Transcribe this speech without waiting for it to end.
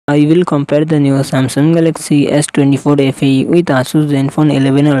I will compare the new Samsung Galaxy S24 FE with Asus Zenfone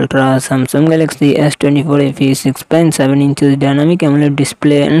 11 Ultra. Samsung Galaxy S24 FE 6.7 inches dynamic AMOLED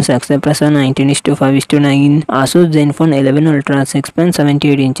display and success ratio 19:5:9. Asus Zenfone 11 Ultra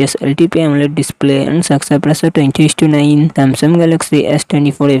 6.78 inches LTP AMOLED display and success ratio 20:9. Samsung Galaxy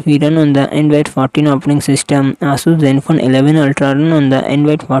S24 FE run on the Android 14 operating system. Asus Zenfone 11 Ultra run on the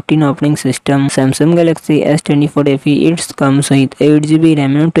Android 14 operating system. Samsung Galaxy S24 FE it comes with 8GB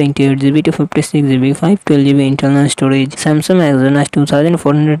RAM and 28GB to 56GB 512GB internal storage. Samsung Exynos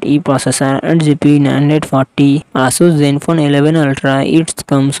 2400E processor and GPU 940. Asus Zenfone 11 Ultra it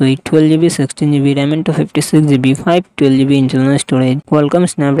comes with 12GB 16GB RAM and 256GB 512GB internal storage. Qualcomm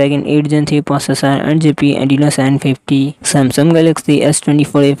Snapdragon 8 Gen 3 processor and GPU Adreno 750. Samsung Galaxy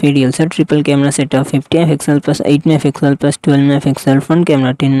S24 FE real set triple camera setup 50MP plus 8MP plus 12MP front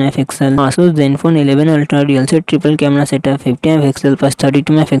camera 10MP. Asus Zenfone 11 Ultra real set triple camera setup 50MP plus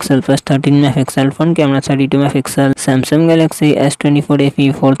 32MP plus 13MP front camera 32MP. Samsung Galaxy S24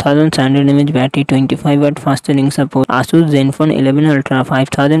 FE 4700 mAh battery 25W fast charging support. Asus Zenfone 11 Ultra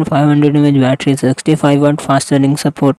 5500 mAh battery 65W fast charging support.